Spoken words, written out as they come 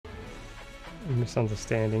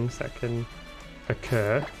misunderstandings that can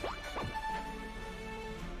occur.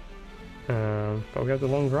 But we have the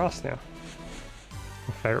long grass now.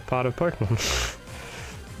 My favourite part of Pokemon.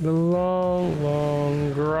 The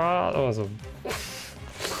long grass. Oh,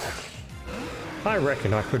 I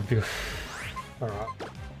reckon I could be. Alright.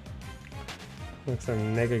 Looks like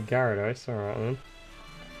Mega Gyarados. Alright then.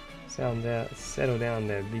 Settle down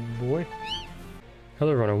there, big boy.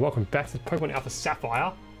 Hello everyone and welcome back to Pokemon Alpha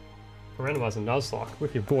Sapphire. Randomizer Nuzlocke.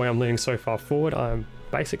 With your boy, I'm leaning so far forward, I'm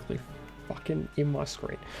basically fucking in my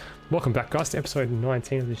screen. Welcome back guys to episode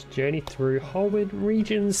 19 of this journey through Howard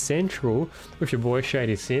Region Central with your boy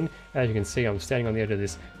Shady Sin. As you can see, I'm standing on the edge of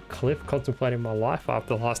this cliff contemplating my life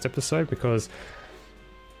after the last episode because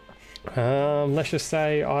let's just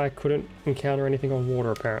say I couldn't encounter anything on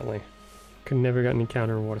water apparently. Could never get an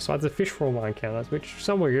encounter in water. So I had to fish for all my encounters, which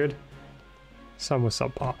some were good, some were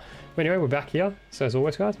subpar. But anyway, we're back here. So as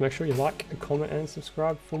always guys, make sure you like, comment and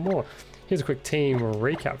subscribe for more. Here's a quick team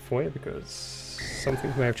recap for you because some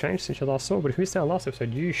things may have changed since you last saw, but if you missed our last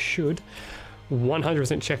episode, you should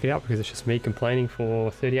 100% check it out because it's just me complaining for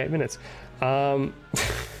 38 minutes. Or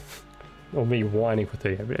me whining for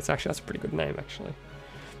 38 minutes. Actually, that's a pretty good name actually.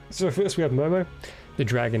 So first we have Momo, the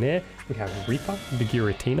Dragonair, we have Reaper, the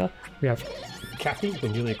Giratina, we have Kathy, the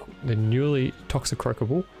newly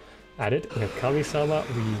Toxicrocable added, we have Kami-sama,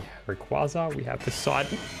 we have Rayquaza, we have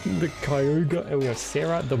Poseidon, the Kyogre, and we have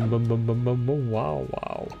Sarah, the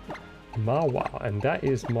Mawawa. And that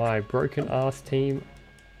is my broken ass team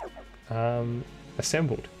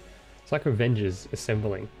assembled. It's like Avengers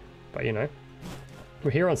assembling, but you know.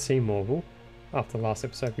 We're here on Sea Marvel after the last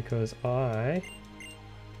episode because I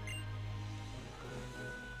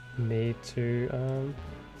need to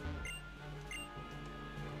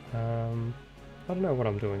I don't know what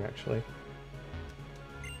I'm doing actually.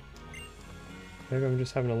 Maybe I'm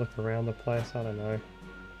just having a look around the place, I don't know.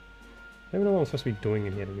 I don't know what I'm supposed to be doing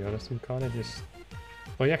in here to be honest. I'm kind of just...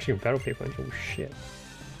 Oh, you actually can battle people. Oh shit.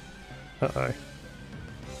 Uh-oh.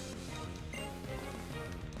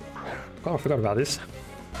 Oh, I forgot about this.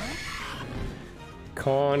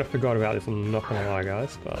 Kind of forgot about this, I'm not gonna lie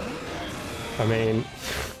guys, but... I mean...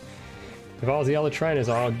 If I was the other trainers,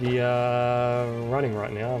 I would be running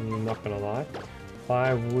right now, I'm not gonna lie.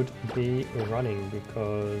 I would be running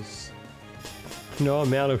because no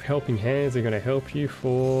amount of helping hands are gonna help you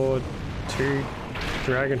for 2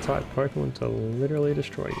 dragon type Pokemon to literally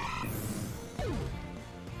destroy you.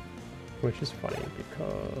 Which is funny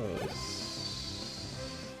because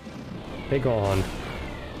they're gone.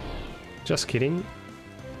 Just kidding.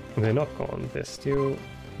 They're not gone, they're still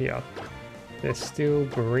here. They're still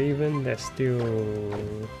breathing, they're still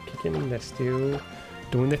kicking, they're still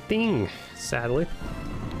doing their thing, sadly.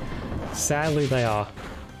 Sadly they are.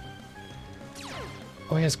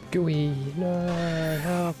 Oh yes, Gooey, no,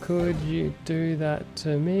 how could you do that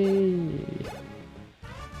to me?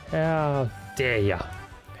 How dare ya?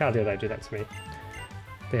 How dare they do that to me?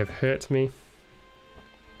 They have hurt me.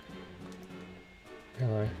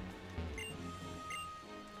 Hello.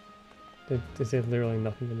 Is there literally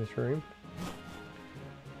nothing in this room?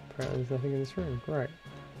 Apparently there's nothing in this room. Great.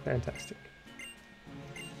 Fantastic.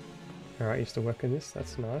 Alright, used to work in this.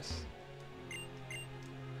 That's nice.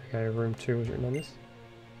 Okay, room 2 was written on this.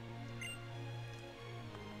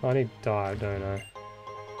 I need dive, don't I?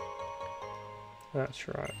 That's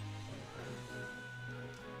right.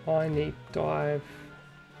 I need dive.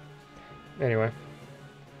 Anyway.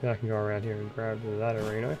 Now I can go around here and grab that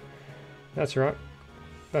arena. That's right.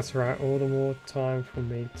 That's right, all the more time for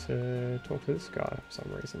me to talk to this guy for some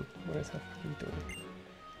reason. What is that fucking doing?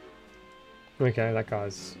 Okay, that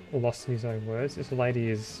guy's lost in his own words. This lady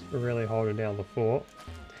is really holding down the fort.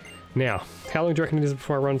 Now, how long do you reckon it is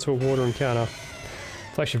before I run into a water encounter?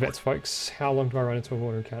 Place your bets, folks. How long do I run into a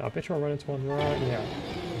water encounter? I bet you I'll run into one right now.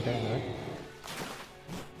 I don't know.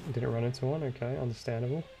 Didn't run into one? Okay,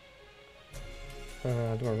 understandable. Do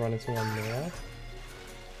I run into one now?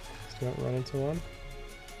 Still haven't run into one.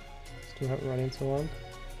 Still haven't run into one.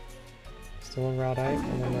 Still on Route 8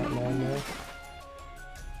 and then Route 9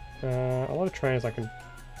 now. A lot of trainers I can... Is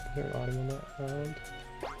there an item on that island?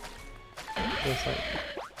 Looks like...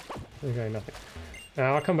 Okay, nothing.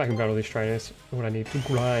 I'll come back and battle these trainers when I need to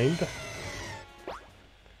grind.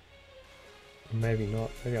 Maybe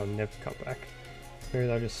not. Maybe I'll never come back. Maybe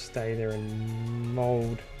they'll just stay there and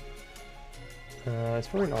mold. There's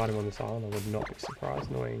probably an item on this island. I would not be surprised.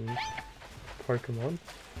 Annoying Pokemon.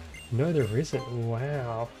 No, there isn't.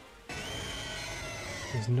 Wow.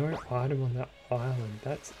 There's no item on that island.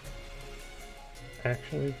 That's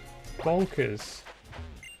actually bonkers.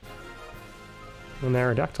 An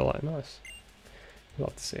Aerodactylite, nice. You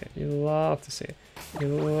love to see it. You love to see it. You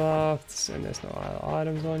love to see it. And there's no other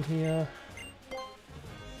items on here.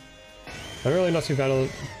 I'm really not too battled.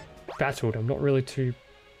 I'm not really too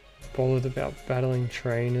bothered about battling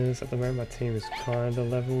trainers. At the moment my team is kind of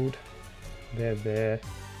leveled. They're there.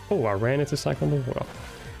 Oh, I ran into Cyclone the water.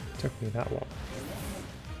 Took me that long.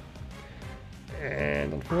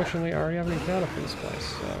 And unfortunately I already have an encounter for this place,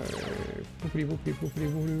 so...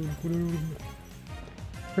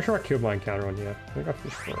 Pretty sure I killed my encounter on here. I think I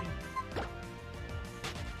fished for it.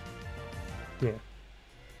 Yeah.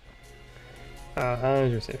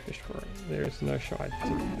 100% fished for it. There is no shot I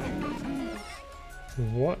didn't fish for it.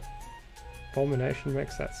 What abomination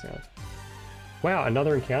makes that sound? Wow,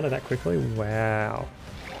 another encounter that quickly? Wow.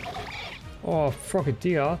 Oh,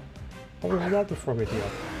 Frogadier. I would have loved the Frogadier.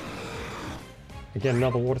 Again,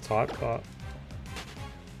 another water type, but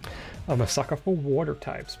I'm a sucker for water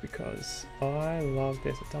types because I love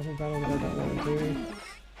there's a double battle that I don't want to do.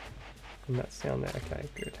 And that's down there. Okay,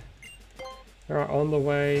 good. Alright, on the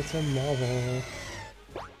way to Marvel.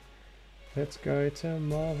 Let's go to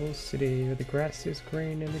Marvel City where the grass is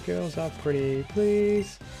green and the girls are pretty.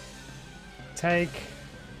 Please take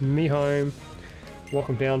me home.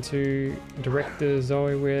 Welcome down to Director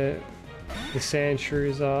Zoe where the sand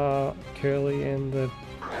shrews are curly and the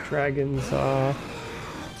dragons are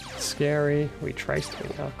scary. We traced me.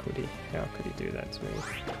 How could he? How could he do that to me?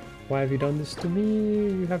 Why have you done this to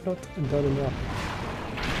me? You have not done enough.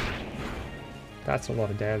 That's a lot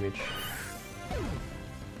of damage.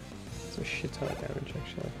 It's a shit ton of damage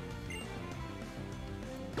actually.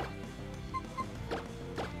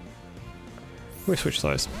 We switch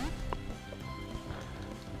those.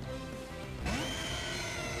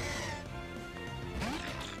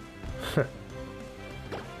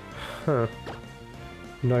 Huh.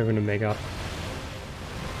 Not even a mega.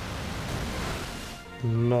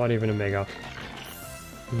 Not even a mega.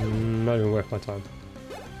 Not even worth my time.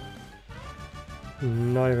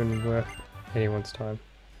 Not even worth anyone's time.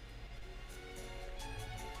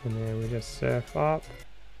 And then we just surf up.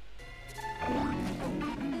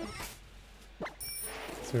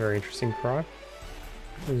 It's a very interesting cry.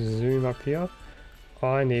 Zoom up here.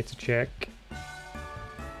 I need to check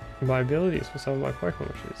my abilities for some of my Pokemon,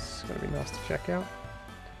 which is going to be nice to check out.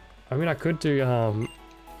 I mean, I could do, no,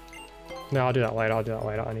 I'll do that later,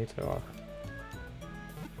 I need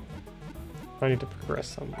to progress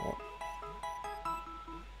somewhat.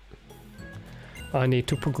 I need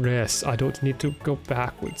to progress. I don't need to go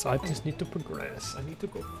backwards. I just need to progress. I need to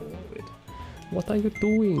go forward. What are you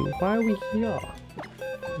doing? Why are we here?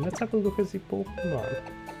 Let's have a look at the Pokemon.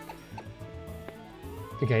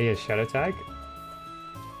 Okay, yeah, Shadow Tag.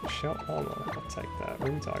 Shell armor, I'll take that.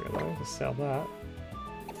 Ring target though, just sell that.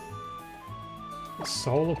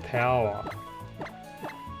 Solar power.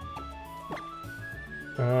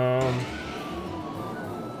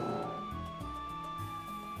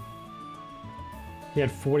 He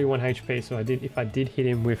had 41 HP, so if I did hit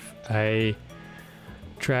him with a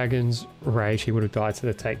Dragon's Rage, he would have died to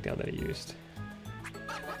the takedown that he used.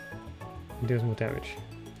 He deals more damage.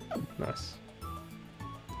 Nice.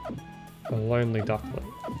 A lonely ducklet.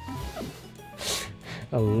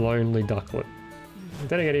 A lonely ducklet.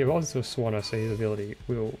 Then again, he evolves to a Swanna, so his ability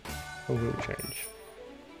will change.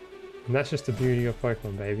 And that's just the beauty of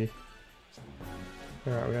Pokemon, baby.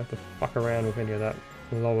 Alright, we have to fuck around with any of that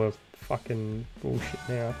lower fucking bullshit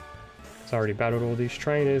now. So I already battled all these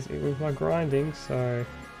trainers with my grinding, so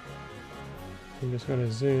I'm just gonna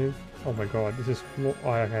zoom. Oh my god, this is... Oh,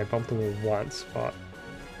 okay, I bumped the wall once, but...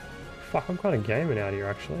 Fuck, I'm kind of gaming out here,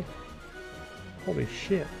 actually. Holy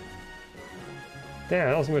shit. Damn,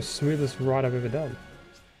 that was the most smoothest ride I've ever done.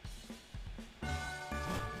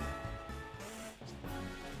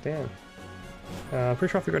 Damn. I'm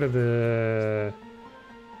pretty sure I have to go to the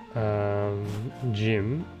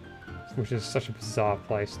gym, which is such a bizarre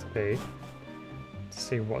place to be, to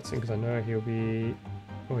see Watson, because I know he'll be...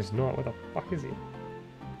 Oh, he's not. What the fuck is he?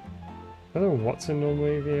 Doesn't Watson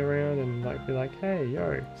normally be around and like be like, hey,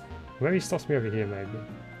 yo. Maybe he stops me over here, maybe.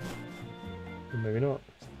 Or maybe not.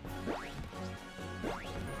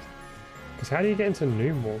 Because how do you get into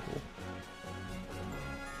New Mortal?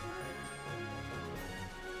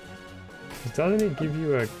 Doesn't it give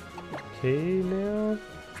you a key now?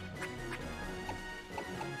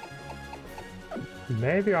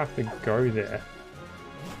 Maybe I have to go there.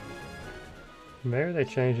 Maybe they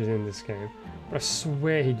changed it in this game. But I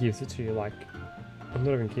swear he gives it to you, like... I'm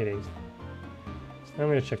not even kidding. I'm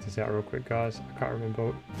gonna check this out real quick, guys. I can't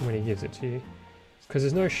remember when he gives it to you. Because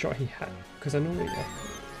there's no shot he had. Because I normally...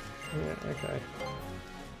 Yeah, okay.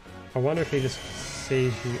 I wonder if he just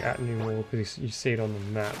sees you at New World because you see it on the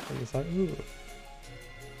map and it's like, ooh.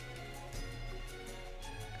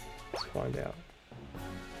 Let's find out.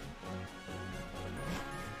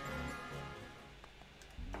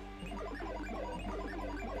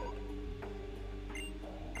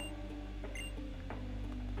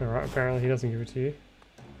 Alright, apparently he doesn't give it to you.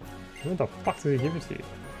 What the fuck does he give it to you?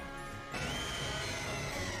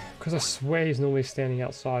 Because I swear he's normally standing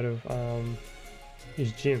outside of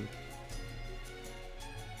his gym.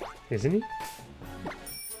 Isn't he?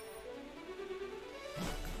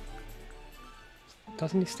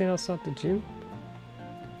 Doesn't he stand outside the gym?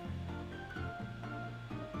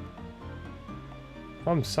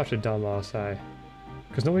 I'm such a dumbass, eh?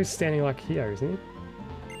 Because nobody's standing like here, isn't he?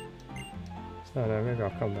 I don't know, maybe I'll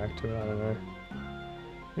come back to it, I don't know.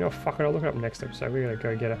 You know, fuck it, I'll look it up next episode. We gotta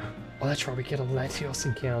go get a... Oh, that's right, we get a Latios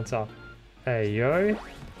encounter. Hey, yo.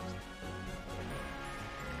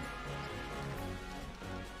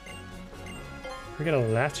 We get a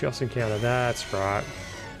Latios encounter, that's right.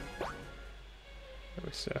 Let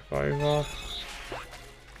me surf over.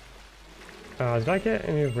 Did I get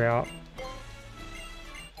any route?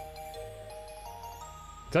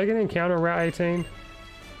 Did I get an encounter on Route 18?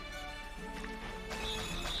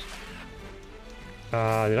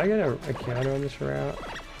 Did I get a encounter on this route?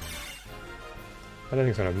 I don't think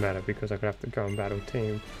it's gonna matter because I could have to go and battle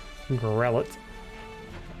Team Grellet.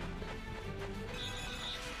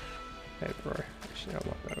 Hey bro, actually I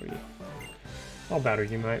won't battle you. I'll battle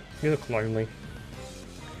you, mate. You look lonely.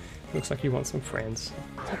 Looks like you want some friends.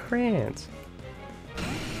 Some friends!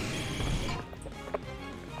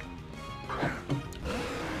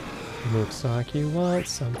 Looks like you want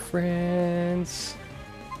some friends.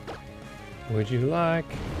 Would you like?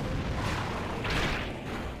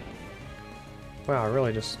 Wow,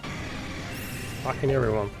 really just fucking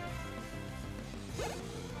everyone.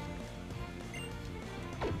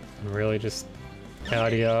 I'm really just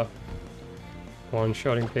out here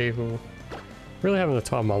one-shotting people. Really having the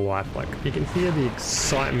time of my life. Like, you can hear the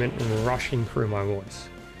excitement rushing through my voice.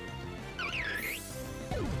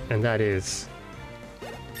 And that is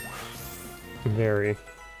very,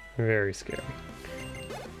 very scary.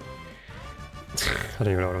 I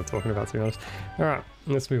don't even know what I'm talking about, to be honest. Alright,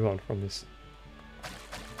 let's move on from this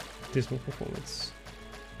dismal performance.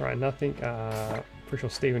 Alright, nothing. Pretty sure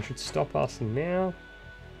Steven should stop us now.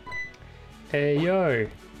 Hey, yo!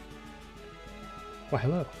 Why,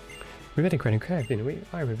 hello. We met in Granny Crab, didn't we?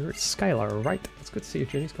 I remember it's Skylar, right? It's good to see your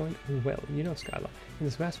journey's going well. You know Skylar. In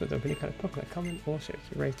this vast world of any kind of Pokemon come in all shapes.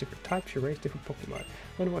 You raise different types, you raise different Pokemon. I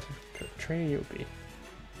wonder what trainer you'll be.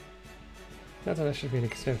 Not that I should be an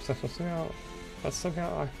extent stuff somehow, but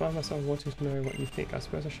somehow I find myself wanting to know what you think. I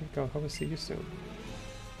suppose I should go. Hope to see you soon.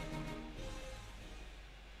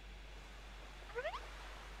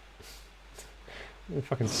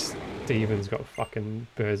 Fucking Steven's got fucking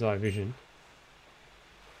bird's eye vision.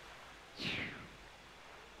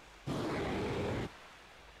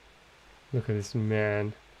 Look at this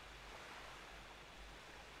man.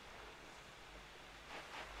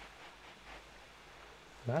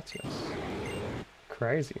 That's just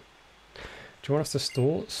crazy. Do you want us to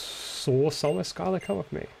soar somewhere, Skylar? Come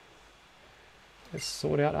with me. Let's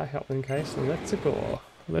sort out our health in case. Let's go.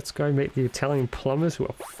 Let's go meet the Italian plumbers who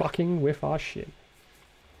are fucking with our shit.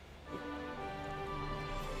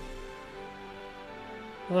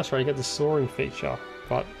 Well, that's right, you get the soaring feature,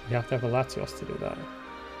 but you have to have a Latios to do that.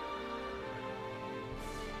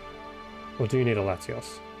 Or do you need a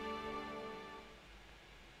Latios?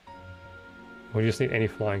 Or do you just need any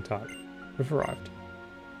flying type? We've arrived.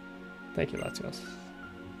 Thank you, Latios.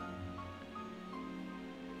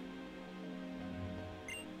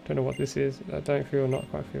 Don't know what this is. I don't feel, not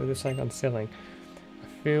quite feel. There's something unsettling.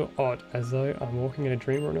 I feel odd, as though I'm walking in a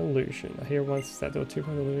dream or an illusion. I hear once that there were two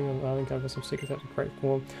people living on an island covered some secrets that a great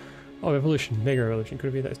form of evolution, mega evolution. Could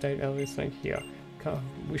it be that state aliens saying here?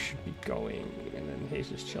 We should be going, and then he's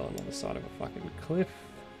just chilling on the side of a fucking cliff.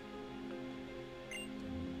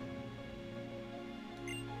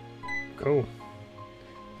 Cool.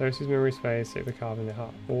 Those whose memories fade see the carve in their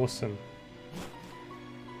heart. Awesome.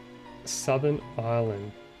 Southern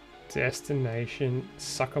Island. Destination.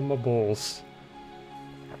 Suck on my balls.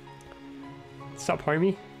 What's up,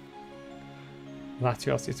 homie?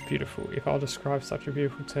 Latios, it's beautiful. If I'll describe such a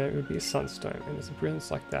beautiful term, it would be a sunstone, and there's a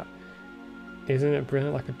brilliance like that. Isn't it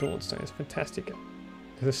brilliant like a dawnstone? It's fantastic.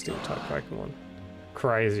 There's a steel type Pokemon.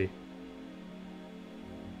 Crazy.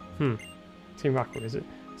 Team Rocket, is it?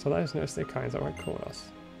 So those nurse their kinds that won't call us.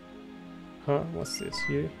 Huh? What's this?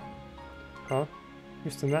 You? Huh?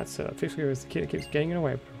 Mr. Matt said that Fixer is the kid that keeps getting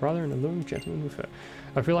away, but rather an alluring gentleman with her.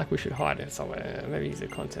 I feel like we should hide it somewhere. Maybe he's a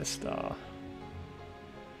contest star.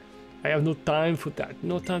 I have no time for that.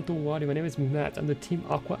 No time to worry. My name is Matt. I'm the Team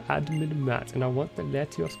Aqua admin Matt, and I want the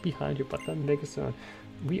Latios behind you, but the Megazone.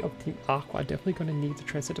 We of Team Aqua are definitely going to need the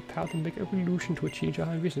transcendent power to make evolution to achieve your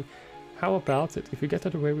high vision. How about it? If you get out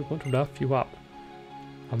of the way, we want to rough you up.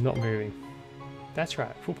 I'm not moving. That's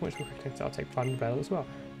right. 4 points for protect. I'll take part in the battle as well.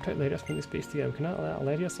 Protect Latios from this beast together. We cannot allow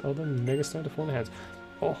Latios or the Megastone to fall in the hands.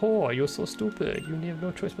 Oh, you're so stupid. You have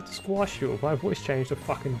no choice but to squash you. My voice changed to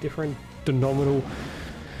fucking different denominal.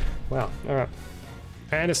 Wow, alright.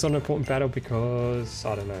 And it's not an important battle because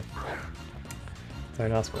I don't know.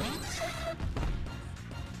 Don't ask questions.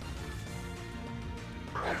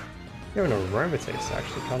 Even Aromatase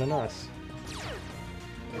actually kinda nice.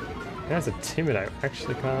 That's Intimidate,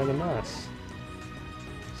 actually kinda nice.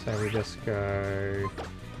 So we just go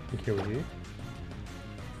and kill you.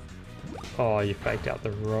 Oh, you faked out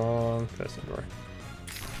the wrong person, bro.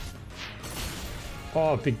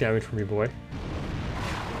 Oh, big damage from your boy.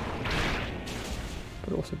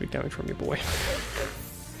 But also big damage from your boy.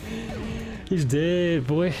 He's dead,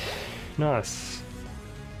 boy. Nice.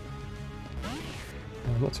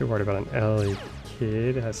 I'm not too worried about an Ellie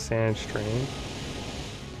kid. It has Sandstream.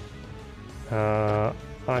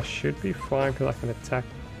 I should be fine because I can attack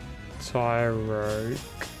Tyro.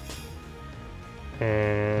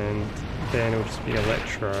 And then it'll just be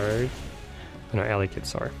Electrode. No, Ellie kid,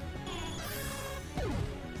 sorry.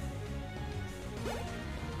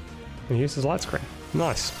 And use his light screen.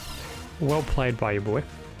 Nice. Well played by you, boy.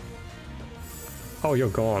 Oh, you're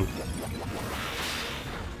gone.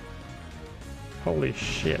 Holy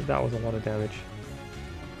shit, that was a lot of damage.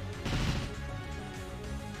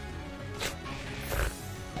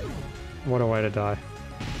 What a way to die.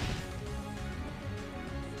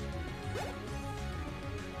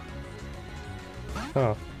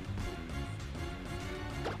 Oh.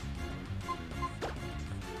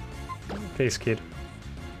 Peace, kid.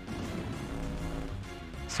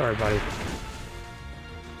 Sorry, buddy.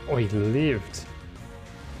 Oh, he lived.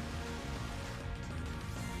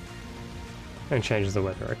 And changes the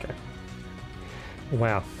weather, okay.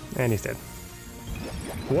 Wow, and he's dead.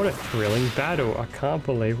 What a thrilling battle. I can't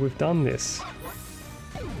believe we've done this.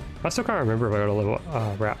 I still can't remember if I got a level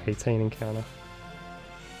Route 18 encounter.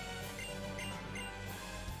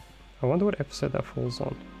 I wonder what episode that falls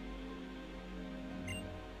on.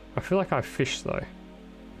 I feel like I fished though.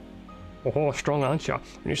 Oh, strong, aren't you? An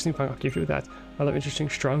interesting punk, I'll give you that. I love interesting,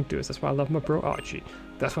 strong dudes. That's why I love my bro Archie.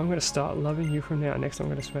 That's why I'm going to start loving you from now. Next I'm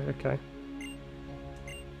going to swear, okay.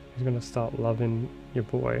 He's going to start loving your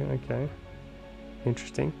boy, okay.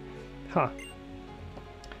 Interesting. Huh.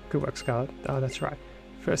 Good work, Scarlet. Oh, that's right.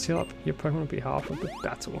 First heal up, your Pokemon will be half of the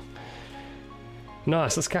battle.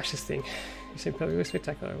 Nice, let's catch this thing. You seem perfectly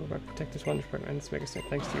spectacular. We're going to protect this wondrous Pokemon and this Mega Snake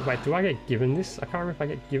thanks to you. Wait, do I get given this? I can't remember if I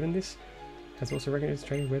get given this. Has also recognized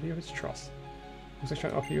training worthy of its trust. Also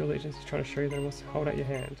trying to offer you allegiance. He's trying to show you that it must hold out your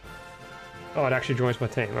hand. Oh, it actually joins my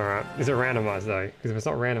team. Alright. Is it randomized though? Because if it's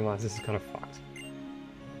not randomized, this is kind of fucked.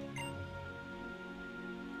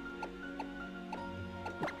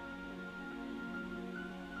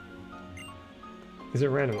 Is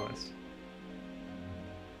it randomized?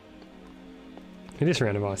 It is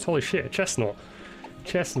randomized. Holy shit, Chestnut.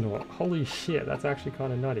 Chestnut. Holy shit, that's actually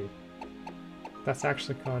kind of nutty. That's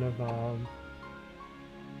actually kind of,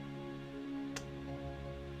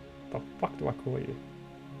 the fuck do I call you?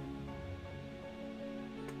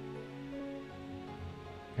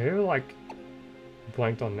 Have you ever, like,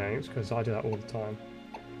 blanked on names? Because I do that all the time.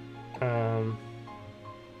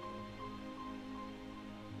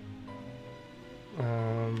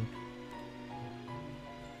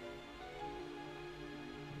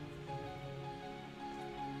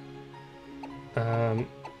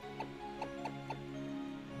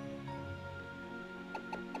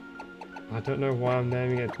 I don't know why I'm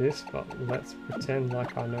naming it this, but let's pretend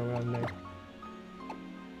like I know what I'm naming.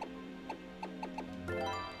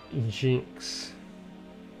 Jinx.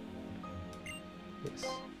 Yes.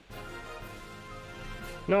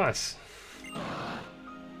 Nice.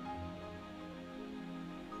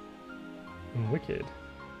 Wicked.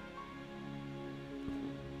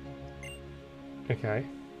 Okay.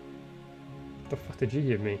 What the fuck did you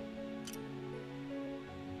give me?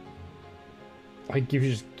 Oh, it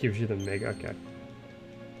just gives you the mega. Okay.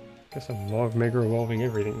 Guess I'm mega evolving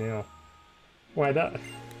everything now. Wait, that.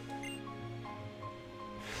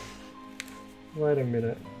 Wait a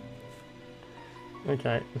minute.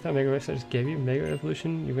 Okay, with that mega evolution I just gave you mega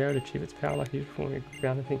evolution, you'll be able to achieve its power like you performing a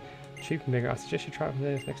grounded thing. Achieve mega. I suggest you try it from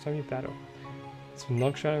there next time you battle. It's from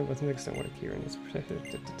long shadow, what's the next thing? What a key and it's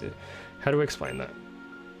protected. How do we explain that?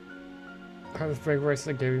 Hope the big races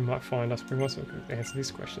again, we might find us. We must answer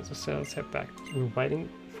these questions. So let's head back. We're waiting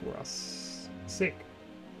for us. Sick.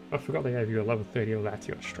 I forgot they gave you a level 30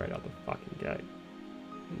 Latio straight out the fucking gate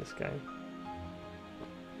in this game.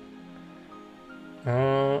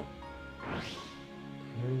 And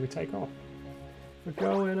we take off. We're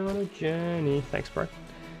going on a journey. Thanks, bro.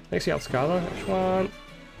 Thanks for your help, Skylar. Which one?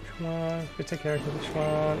 Which one? We take care of which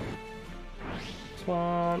one? This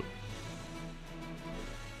one.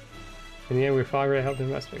 In the end, we far really helped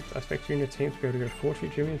in aspects. I expect you and your team to be able to go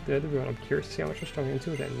fortunate, Jimmy, and third everyone. I'm curious to see how much you're stronger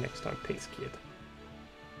until then. Next time, peace, kid.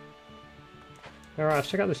 Alright, let's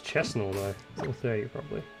check out this chestnut though. It's level 30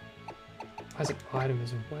 probably. Has an item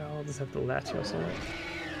as well. Does it have the Latios on it?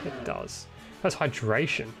 It does. It has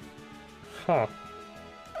hydration. Huh.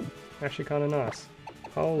 Actually kind of nice.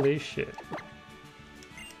 Holy shit.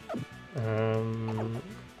 Did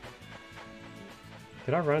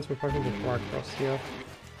I run into a Pokemon before I crossed here?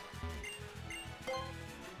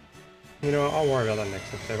 You know what, I'll worry about that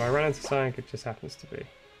next episode. If I run into something, it just happens to be.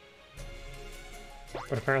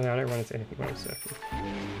 But apparently I don't run into anything when I'm surfing.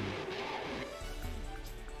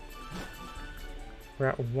 We're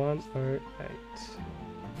at 108.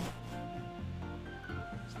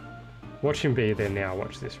 Watch him be there now,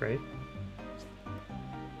 watch this, ready?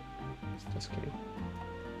 Just kidding.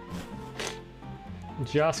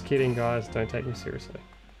 Just kidding, guys, don't take me seriously.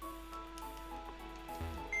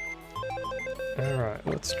 Alright,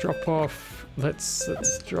 let's drop off. Let's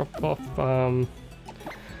drop off,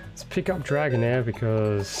 let's pick up Dragonair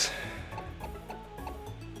because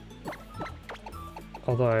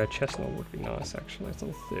although a chestnut would be nice actually, it's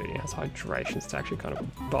level 30, it has hydration, it's actually kind of a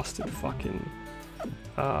busted fucking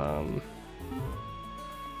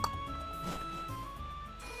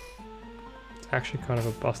it's actually kind of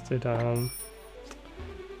a busted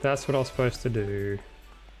that's what I was supposed to do.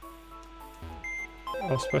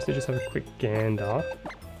 I was supposed to just have a quick gander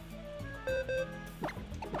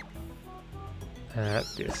at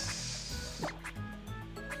this.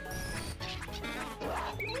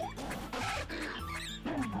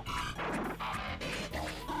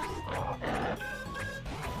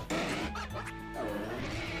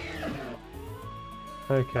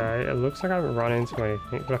 Okay, it looks like I haven't run into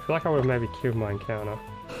anything, but I feel like I would have maybe killed my encounter.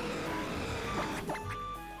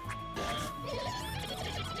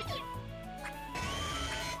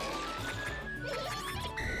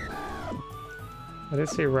 I did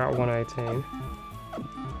see Route 118.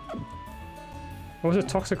 What was a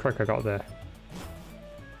Toxicroak I got there?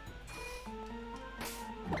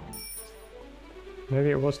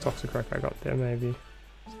 Maybe it was Toxicroak I got there, maybe.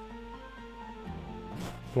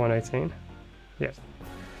 118? Yeah.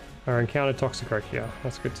 I encountered Toxicroak here,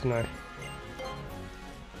 that's good to know.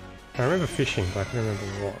 I remember fishing, but I can't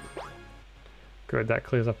remember what. Good, that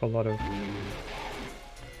clears up a lot of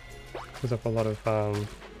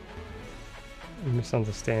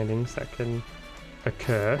misunderstandings that can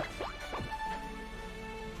occur.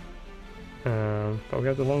 But we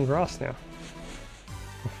have the long grass now.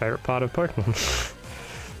 My favourite part of Pokemon.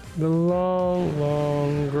 The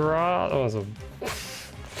long grass. Oh,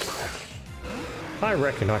 I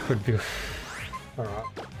reckon I could be. Alright.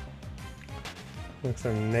 Looks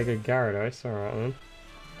like Mega Gyarados. Alright then.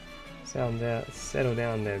 Settle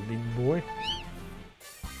down there, big boy.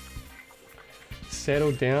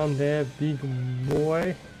 Settle down there, big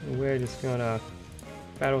boy. We're just gonna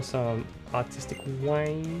battle some artistic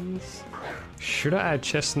wains. Should I add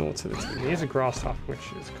Chestnut to the team? Here's a grass type,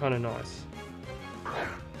 which is kind of nice.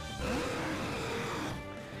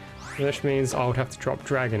 Which means I would have to drop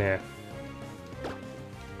Dragonair.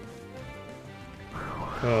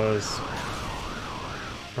 Because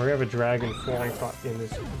I have a Dragon flying type in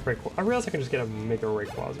this Rayquaza. I realize I can just get a Mega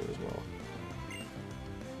Rayquaza as well.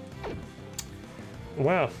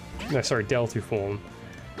 Wow. No, sorry, Delta form.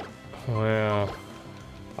 Wow.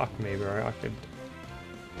 Fuck me, bro. I could...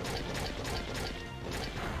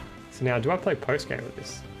 So now, do I play post-game with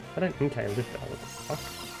this? I don't Inkay lift that. What the fuck?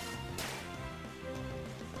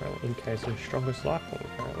 Well, Inkay is the strongest life form,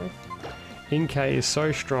 apparently. Inkay is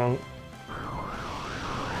so strong.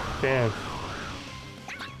 Damn.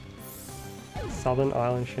 Southern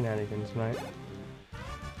Island shenanigans, mate.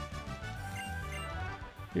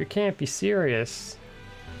 You can't be serious.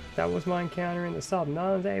 That was my encounter in the Southern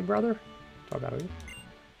Islands, eh, brother? Talk about it.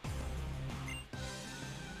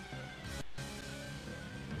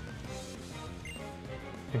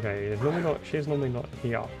 Okay, she's normally not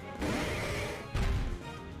here.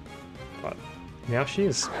 But now she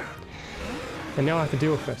is. And now I have to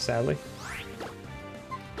deal with her, sadly.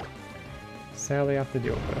 Sadly, I have to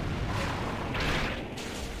deal with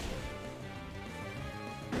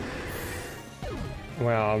her.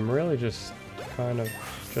 Wow, I'm really just kind of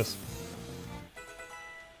just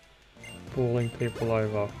pulling people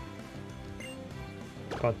over.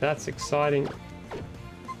 But that's exciting.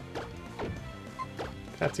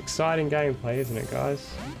 That's exciting gameplay, isn't it, guys?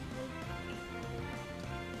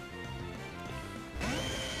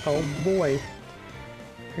 Oh boy.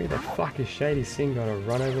 Who the fuck is Shady Singh gonna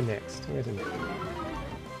run over next? Where's him?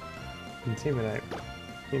 Intimidate.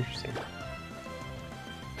 Interesting.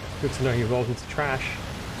 Good to know he evolved into trash.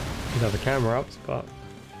 With other camera ups, but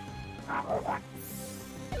I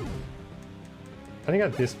think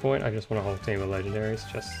at this point I just want a whole team of legendaries,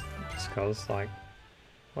 just cause like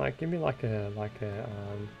give me like a I can't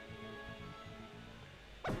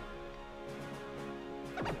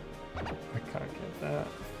get that.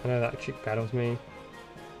 I know that chick battles me.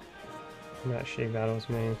 I know that she battles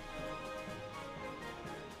me.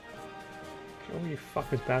 All you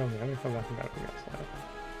fuckers battle me. I'm gonna come back and battle me outside.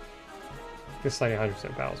 This lady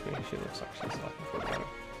 100% battles me. She looks like she's like better.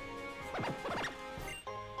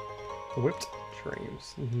 Whipped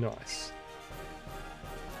dreams. Nice.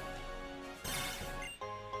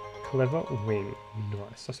 Clever wing.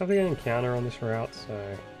 Nice. I still have to get an encounter on this route,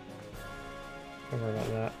 so don't worry about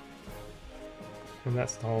that. And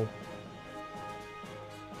that's the whole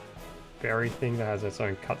berry thing that has its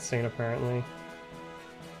own cutscene apparently.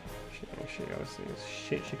 She obviously is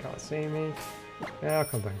shit, she can't see me. Yeah, I'll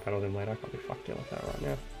come back and battle them later. I can't be fucked dealing with that right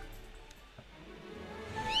now.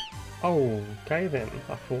 Oh, okay then.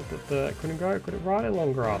 I thought that it couldn't ride in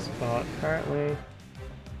long grass, but apparently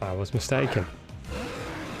I was mistaken.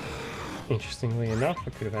 Interestingly enough, I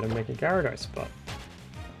could have had to make a Gyarados, but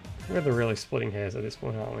we're really splitting hairs at this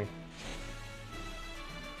point, aren't we?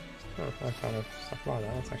 Oh, I kind of stuck by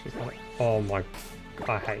that. That's actually kind of... Oh my...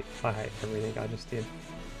 I hate everything I just did.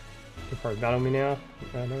 He'll probably battle me now.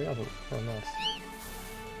 No, he doesn't. Oh, nice.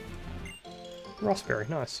 Raspberry,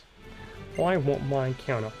 nice. I want my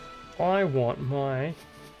encounter. I want my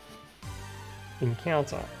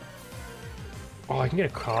encounter. Oh, I can get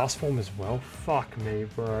a cast form as well? Fuck me,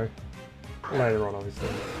 bro. Later on, obviously.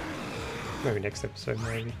 Maybe next episode,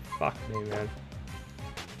 maybe. Fuck me, man.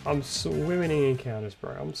 I'm swimming in encounters,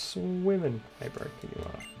 bro. I'm swimming. Hey, bro, can you,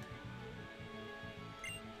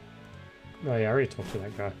 Oh, yeah, I already talked to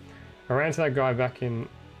that guy. I ran to that guy back in...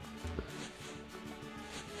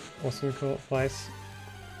 What's we call it place?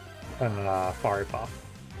 Fiery Path.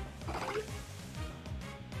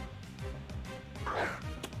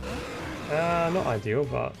 Not ideal,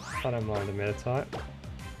 but I don't mind a meta type.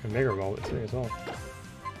 A Mega Roll it too as well.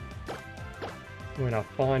 When I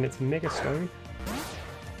find its Mega Stone.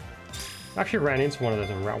 I actually ran into one of those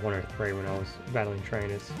on Route 103 when I was battling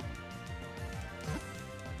trainers.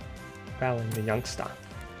 Battling the youngster.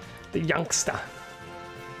 The youngster!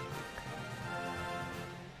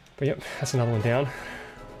 But yep, that's another one down.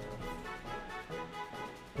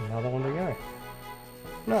 Another one to go.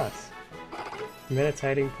 Nice.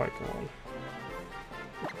 Meditating Pokemon.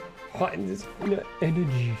 Heightens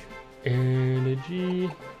energy. Energy.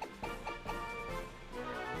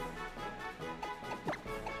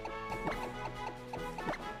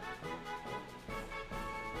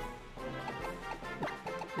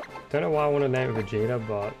 Don't know why I want to name it Vegeta,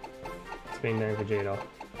 but it's been named Vegeta.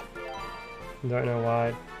 Don't know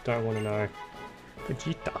why, don't want to know.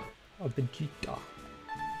 Vegeta. A Vegeta.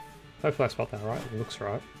 Hopefully I spelled that right. It looks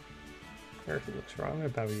right. Everything looks right. I'm gonna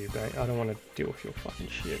battle you, mate. I don't want to deal with your fucking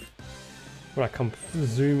shit. When I come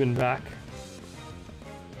zooming back.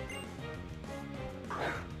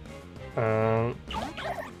 I'm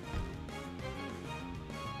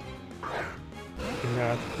gonna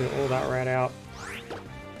have to do all that right out.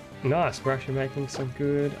 Nice, we're actually making some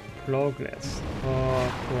good progress.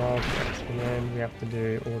 Oh, progress. And then we have to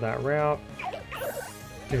do all that route.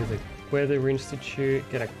 Do the Weather Institute,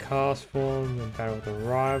 get a cast form, then battle with a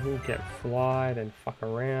rival, get fly, then fuck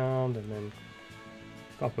around, and then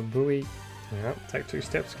up a buoy. Yeah, take 2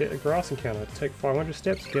 steps, get a grass encounter. Take 500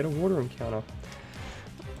 steps, get a water encounter.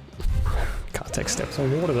 Can't take steps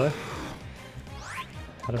on water though.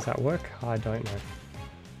 How does that work? I don't know.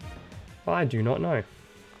 I do not know.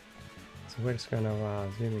 So we're just going to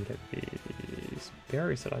zoom and get these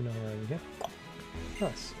berries that I know are over here.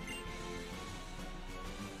 Nice.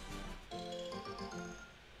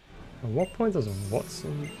 At what point does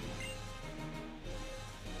Watson...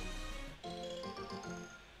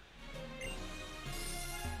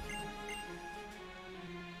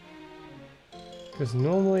 Because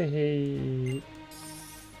normally he...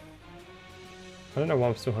 I don't know why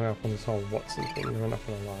I'm still hung up on this whole Watson thing, I'm not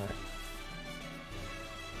gonna lie.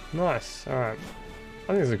 Nice, alright. I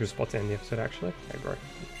think this is a good spot to end the episode actually. Hey bro.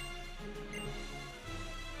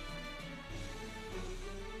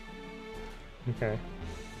 Okay.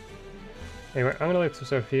 Anyway, I'm going to leave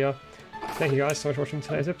this episode here. Thank you guys so much for watching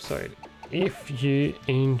today's episode. If you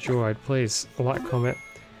enjoyed, please like, comment,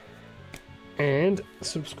 and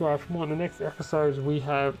subscribe for more. In the next episodes, we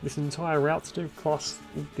have this entire route to do, plus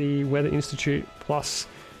the Weather Institute, plus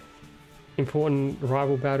important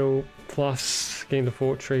rival battle, plus getting the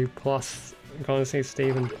fort tree, plus going to see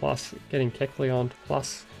Steven, plus getting Kecleon,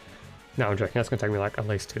 plus... No, I'm joking. That's going to take me like at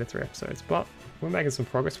least 2 to 3 episodes, but we're making some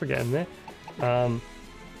progress. We're getting there.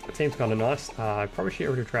 The team's kind of nice. I probably should get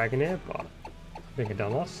rid of Dragonair, but I think I've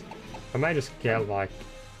done loss. I may just get like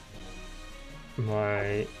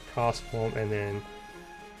my cast form and then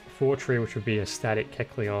Fortree, which would be a static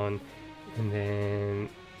Kecleon, and then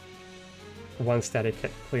one static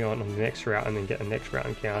Kecleon on the next route, and then get the next route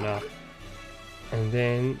encounter, and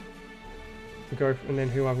then go. And then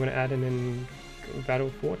who I'm going to add, and then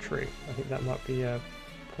battle Fortree. I think that might be a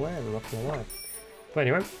plan. I'm not going to lie. But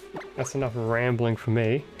anyway, that's enough rambling for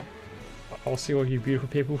me. I'll see all you beautiful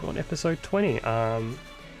people on episode 20,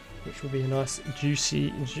 which will be a nice,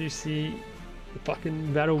 juicy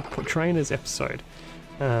fucking battle trainers episode.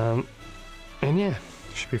 And yeah,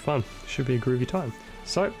 should be fun. Should be a groovy time.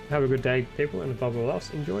 So, have a good day, people, and above all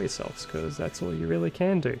else, enjoy yourselves, because that's all you really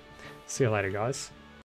can do. See you later, guys.